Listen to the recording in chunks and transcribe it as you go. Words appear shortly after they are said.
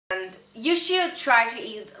you should try to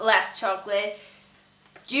eat less chocolate.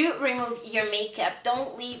 Do remove your makeup.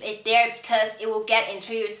 Don't leave it there because it will get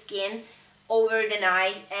into your skin over the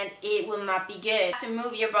night and it will not be good. You have to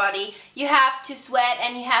move your body. You have to sweat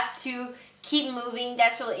and you have to keep moving.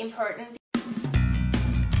 That's really important.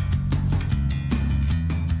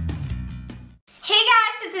 Hey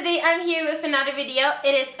guys, so today I'm here with another video.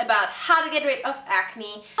 It is about how to get rid of acne.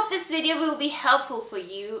 I hope this video will be helpful for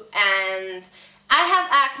you. And I have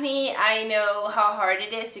acne. I know how hard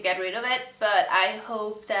it is to get rid of it, but I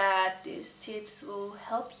hope that these tips will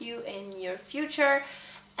help you in your future.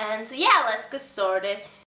 And so yeah, let's get started.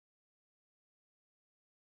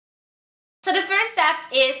 So the first step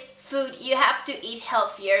is food. You have to eat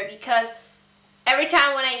healthier because every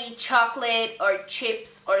time when I eat chocolate or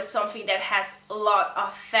chips or something that has a lot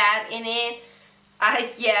of fat in it,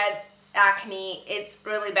 I get acne. It's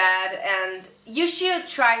really bad, and you should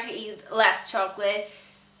try to eat less chocolate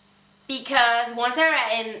because once I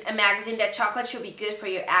read in a magazine that chocolate should be good for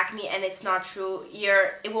your acne, and it's not true.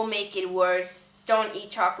 It will make it worse. Don't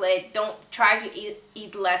eat chocolate. Don't try to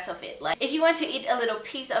eat less of it. Like if you want to eat a little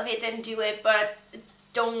piece of it, then do it, but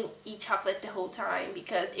don't eat chocolate the whole time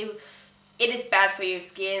because it is bad for your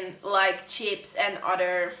skin, like chips and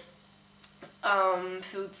other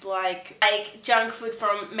foods like junk food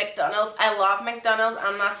from McDonald's. I love McDonald's.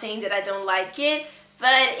 I'm not saying that I don't like it,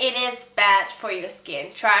 but it is bad for your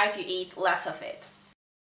skin. Try to eat less of it.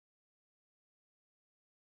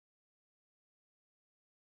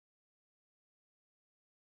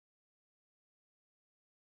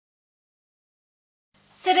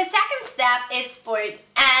 So the second step is sport,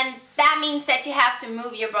 and that means that you have to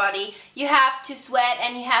move your body. You have to sweat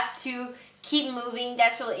and you have to keep moving.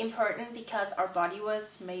 That's really important because our body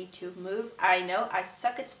was made to move. I know I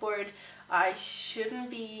suck at sport. I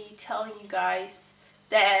shouldn't be telling you guys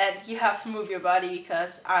that you have to move your body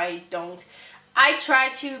because I don't. I try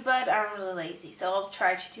to, but I'm really lazy, so I'll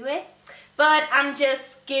try to do it. But I'm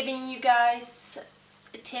just giving you guys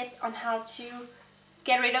a tip on how to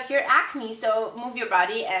get rid of your acne. So move your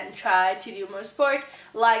body and try to do more sport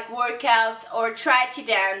like workouts, or try to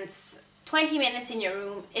dance 20 minutes in your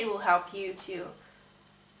room. It will help you to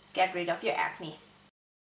get rid of your acne.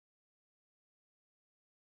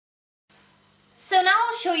 So now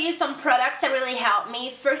I'll show you some products that really help me.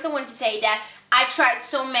 First I want to say that I tried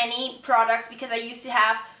so many products because I used to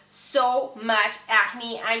have so much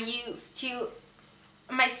acne.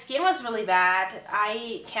 My skin was really bad.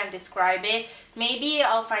 I can't describe it. Maybe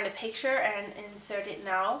I'll find a picture and insert it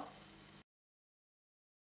now.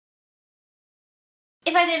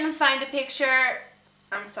 If I didn't find a picture,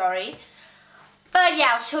 I'm sorry. But yeah,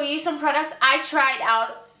 I'll show you some products I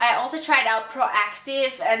also tried out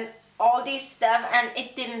Proactive and all these stuff, and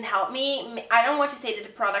it didn't help me. I don't want to say that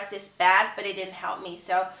the product is bad, but it didn't help me.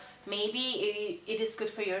 So maybe it is good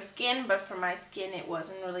for your skin, but for my skin it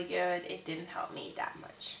wasn't really good. It didn't help me that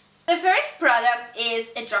much. The first product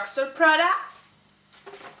is a drugstore product,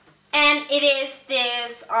 and it is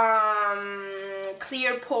this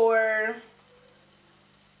clear pore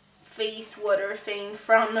face water thing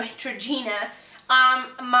from Neutrogena.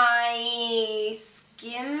 My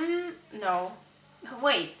skin, no,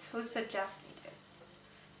 wait, who suggested me this?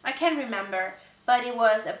 I can't remember. But it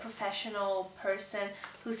was a professional person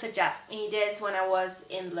who suggested me this when I was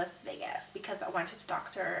in Las Vegas because I went to the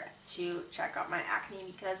doctor to check out my acne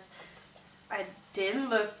because I didn't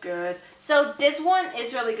look good. So this one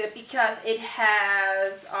is really good because it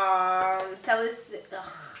has I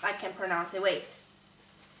can't pronounce it. Wait.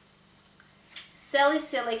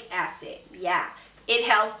 Salicylic acid. Yeah. It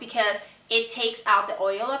helps because it takes out the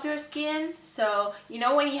oil of your skin. So, you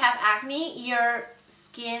know, when you have acne, your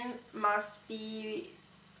skin must be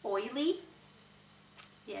oily.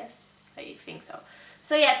 Yes, I think so.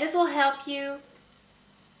 So yeah, this will help you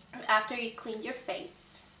after you clean your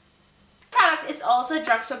face. Product is also a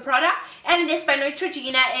drugstore product, and it is by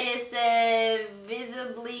Neutrogena. It is the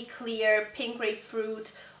Visibly Clear Pink Grapefruit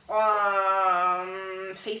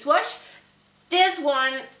face wash. This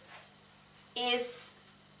one is,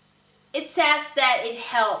 it says that it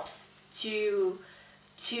helps to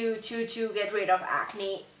get rid of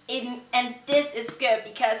acne, and this is good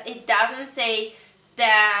because it doesn't say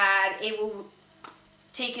that it will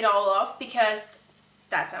take it all off, because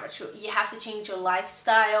that's not true. You have to change your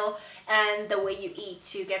lifestyle and the way you eat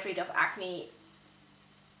to get rid of acne.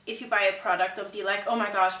 If you buy a product, don't be like, oh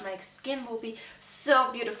my gosh, my skin will be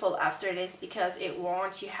so beautiful after this, because it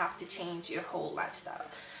won't. You have to change your whole lifestyle.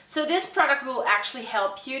 So this product will actually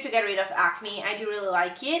help you to get rid of acne. I do really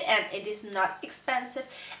like it, and it is not expensive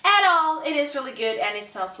at all. It is really good, and it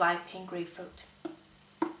smells like pink grapefruit.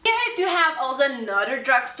 Here I do have also another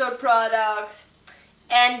drugstore product,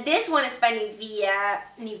 and this one is by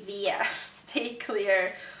Nivea Stay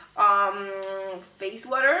Clear face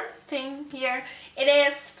water thing here. It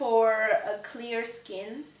is for a clear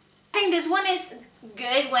skin. I think this one is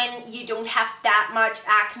good when you don't have that much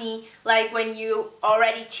acne, like when you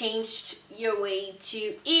already changed your way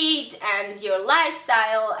to eat and your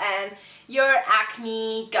lifestyle and your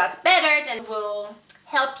acne got better. Then it will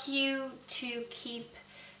help you to keep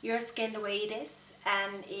your skin the way it is,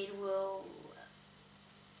 and it will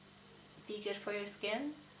be good for your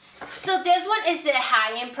skin. So this one is a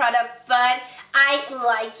high-end product, but I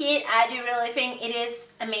like it. I do really think it is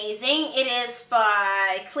amazing. It is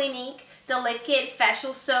by Clinique, the liquid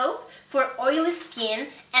facial soap for oily skin,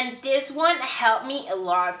 and this one helped me a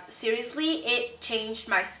lot. Seriously, it changed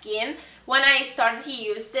my skin. When I started to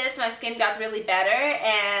use this, my skin got really better,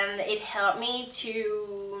 and it helped me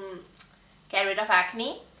to get rid of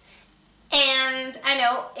acne. And I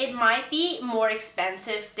know it might be more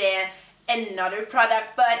expensive than another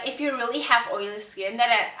product, but if you really have oily skin, then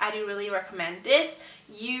I do really recommend this.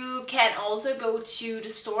 You can also go to the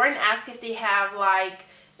store and ask if they have like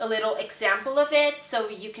a little example of it, so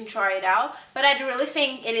you can try it out. But I do really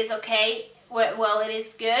think it is okay. Well, it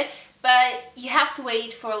is good, but you have to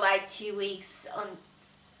wait for like 2 weeks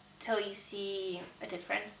until you see a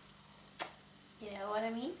difference. You know what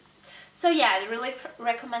I mean? So yeah, I really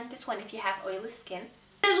recommend this one if you have oily skin.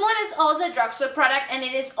 This one is also a drugstore product, and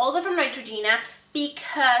it is also from Neutrogena,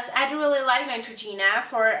 because I do really like Neutrogena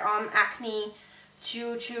for acne,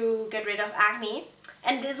 to get rid of acne.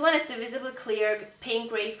 And this one is the Visibly Clear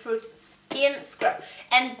Pink Grapefruit Skin Scrub.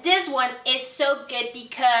 And this one is so good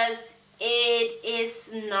because it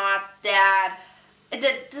is not that...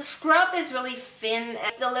 The scrub is really thin,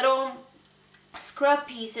 and the little scrub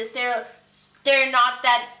pieces, they're not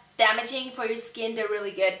that damaging for your skin. They're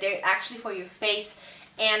really good. They're actually for your face.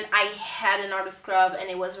 And I had another scrub and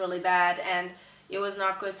it was really bad, and it was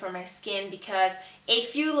not good for my skin, because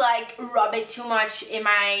if you like rub it too much, it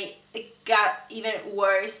might get even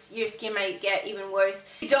worse. Your skin might get even worse.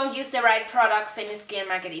 If you don't use the right products, then your skin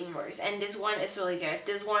might get even worse. And this one is really good.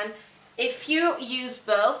 This one, if you use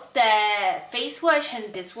both the face wash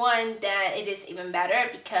and this one, then it is even better,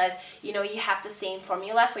 because you know you have the same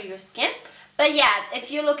formula for your skin. But yeah,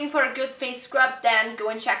 if you're looking for a good face scrub, then go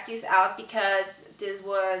and check these out, because this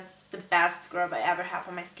was the best scrub I ever had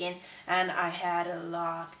for my skin, and I had a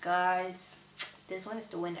lot, guys. This one is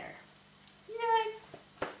the winner.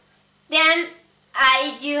 Yay! Then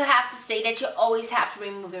I do have to say that you always have to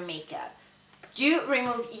remove your makeup. Do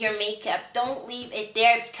remove your makeup. Don't leave it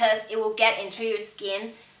there, because it will get into your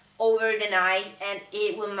skin over the night and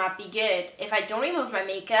it will not be good. If I don't remove my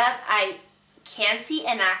makeup, I can see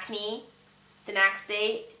an acne. The next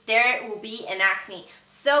day there will be an acne.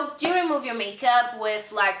 So do remove your makeup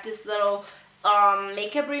with like this little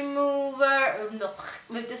makeup remover,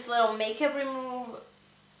 with this little makeup remover.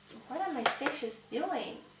 What are my fishes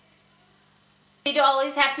doing? You do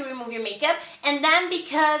always have to remove your makeup. And then,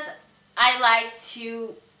 because I like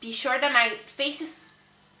to be sure that my face is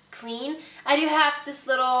clean, I do have this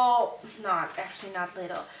little,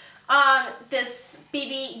 this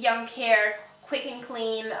BB Young Care Quick and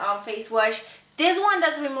Clean face wash. This one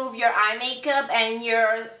does remove your eye makeup and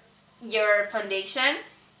your foundation.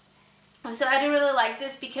 So I do really like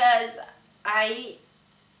this, because I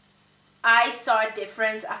saw a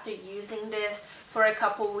difference after using this for a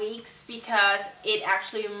couple weeks, because it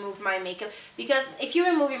actually removed my makeup. Because if you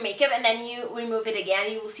remove your makeup and then you remove it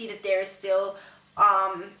again, you will see that there is still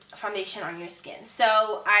foundation on your skin.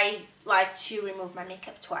 So I like to remove my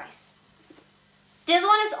makeup twice. This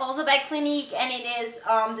one is also by Clinique, and it is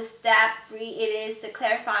the step-free. It is the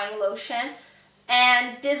clarifying lotion,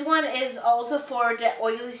 and this one is also for the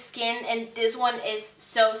oily skin, and this one is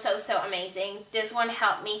so amazing. This one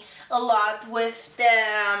helped me a lot with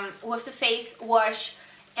the face wash.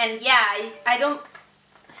 And yeah, I don't.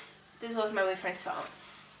 This was my boyfriend's phone.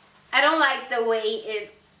 I don't like the way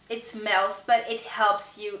it smells, but it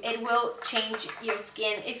helps you. It will change your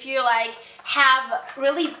skin. If you like have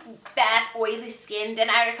really bad oily skin, then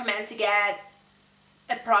I recommend to get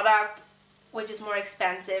a product which is more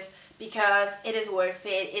expensive, because it is worth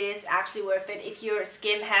it. It is actually worth it. If your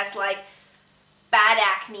skin has like bad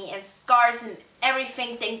acne and scars and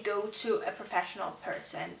everything, then go to a professional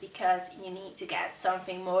person, because you need to get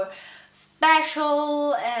something more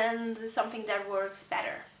special and something that works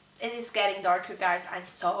better. It is getting darker, guys. I'm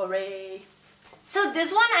sorry. So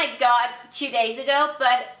this one I got 2 days ago,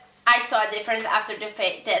 but I saw a difference after the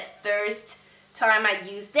first time I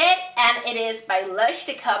used it, and it is by Lush,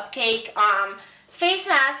 the Cupcake face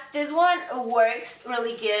mask, this one works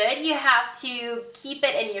really good. You have to keep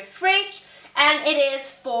it in your fridge, and it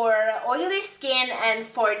is for oily skin and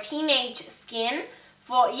for teenage skin.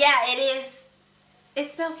 It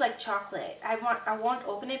smells like chocolate. I won't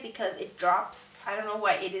open it because it drops. I don't know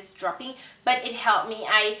why it is dropping, but it helped me.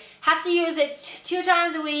 I have to use it 2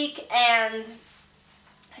 times a week, and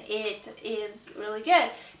it is really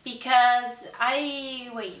good because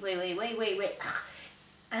wait.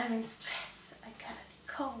 I'm in stress. I gotta be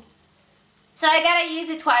cold. So I gotta use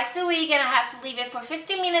it twice a week, and I have to leave it for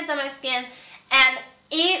 15 minutes on my skin, and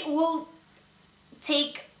it will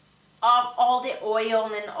take all the oil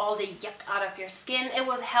and all the yuck out of your skin. It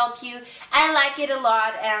will help you. I like it a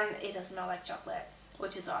lot, and it does smell like chocolate,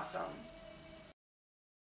 which is awesome.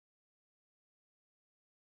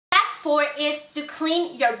 Step 4 is to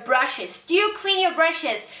clean your brushes. Do you clean your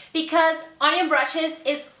brushes? Because on your brushes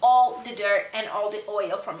is all the dirt and all the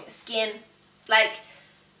oil from your skin. Like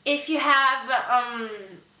if you have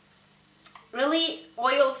really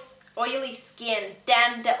oily skin,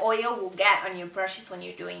 then the oil will get on your brushes when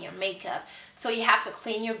you're doing your makeup. So you have to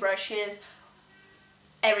clean your brushes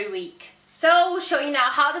every week. So we'll show you now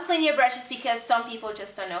how to clean your brushes because some people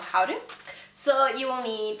just don't know how to. So you will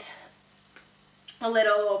need a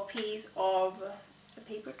little piece of a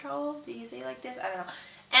paper towel. Do you say it like this? I don't know.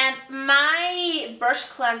 And my brush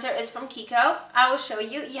cleanser is from Kiko. I will show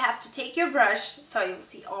you. You have to take your brush, so you will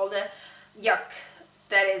see all the yuck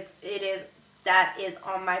that is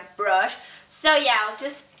on my brush. So yeah, I'll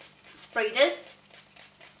just spray this,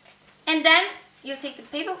 and then you take the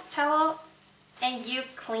paper towel and you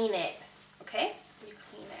clean it. Okay, you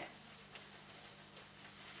clean it.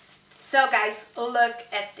 So guys, look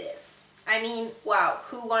at this. I mean, wow,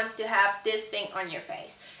 who wants to have this thing on your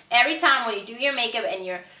face? Every time when you do your makeup and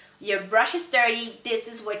your brush is dirty, this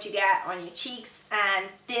is what you get on your cheeks, and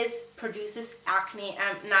this produces acne.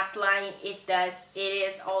 I'm not lying, it does. It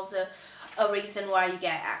is also a reason why you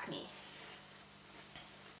get acne.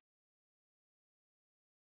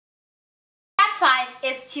 Step 5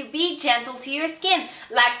 is to be gentle to your skin.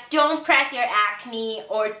 Like, don't press your acne,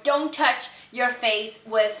 or don't touch your face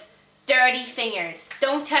with dirty fingers.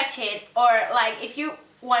 Don't touch it. Or like if you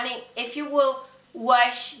will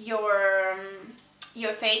wash your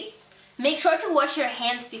face, make sure to wash your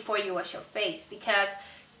hands before you wash your face, because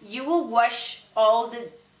you will wash all the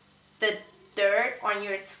dirt on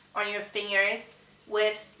your fingers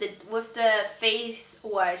with the face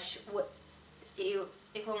wash.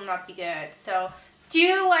 It will not be good. So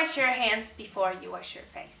do wash your hands before you wash your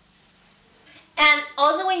face. And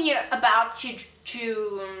also when you're about to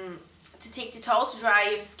take the towel to dry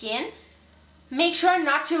your skin, make sure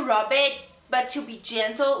not to rub it, but to be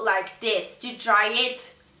gentle like this, to dry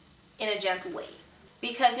it in a gentle way.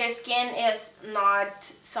 Because your skin is not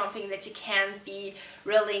something that you can be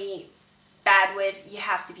really bad with. You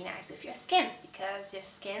have to be nice with your skin, because your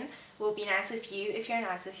skin will be nice with you if you're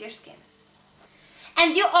nice with your skin.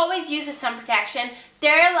 And you always use a sun protection.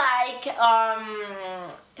 They're like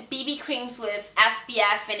BB creams with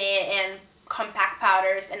SPF in it and compact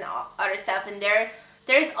powders and other stuff, and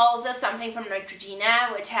there's also something from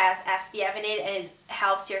Neutrogena which has SPF in it, and it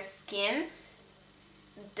helps your skin.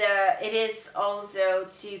 It is also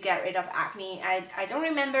to get rid of acne. I don't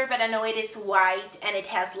remember, but I know it is white and it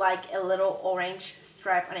has like a little orange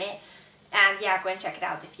stripe on it. And yeah, go and check it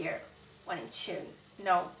out if you're wanting to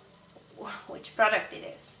know which product it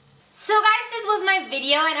is. So guys, this was my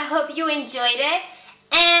video, and I hope you enjoyed it,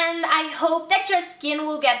 and I hope that your skin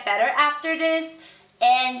will get better after this.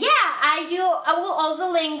 And yeah, I will also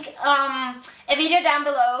link a video down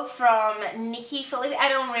below from Nikkis. I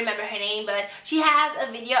don't remember her name, but she has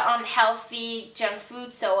a video on healthy junk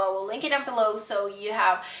food, so I will link it down below so you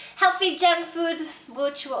have healthy junk food,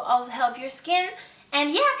 which will also help your skin. And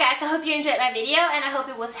yeah guys, I hope you enjoyed my video, and I hope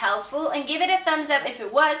it was helpful, and give it a thumbs up if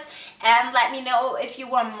it was, and let me know if you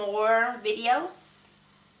want more videos.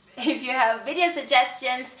 If you have video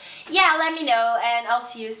suggestions, yeah, let me know, and I'll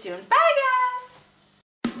see you soon. Bye guys!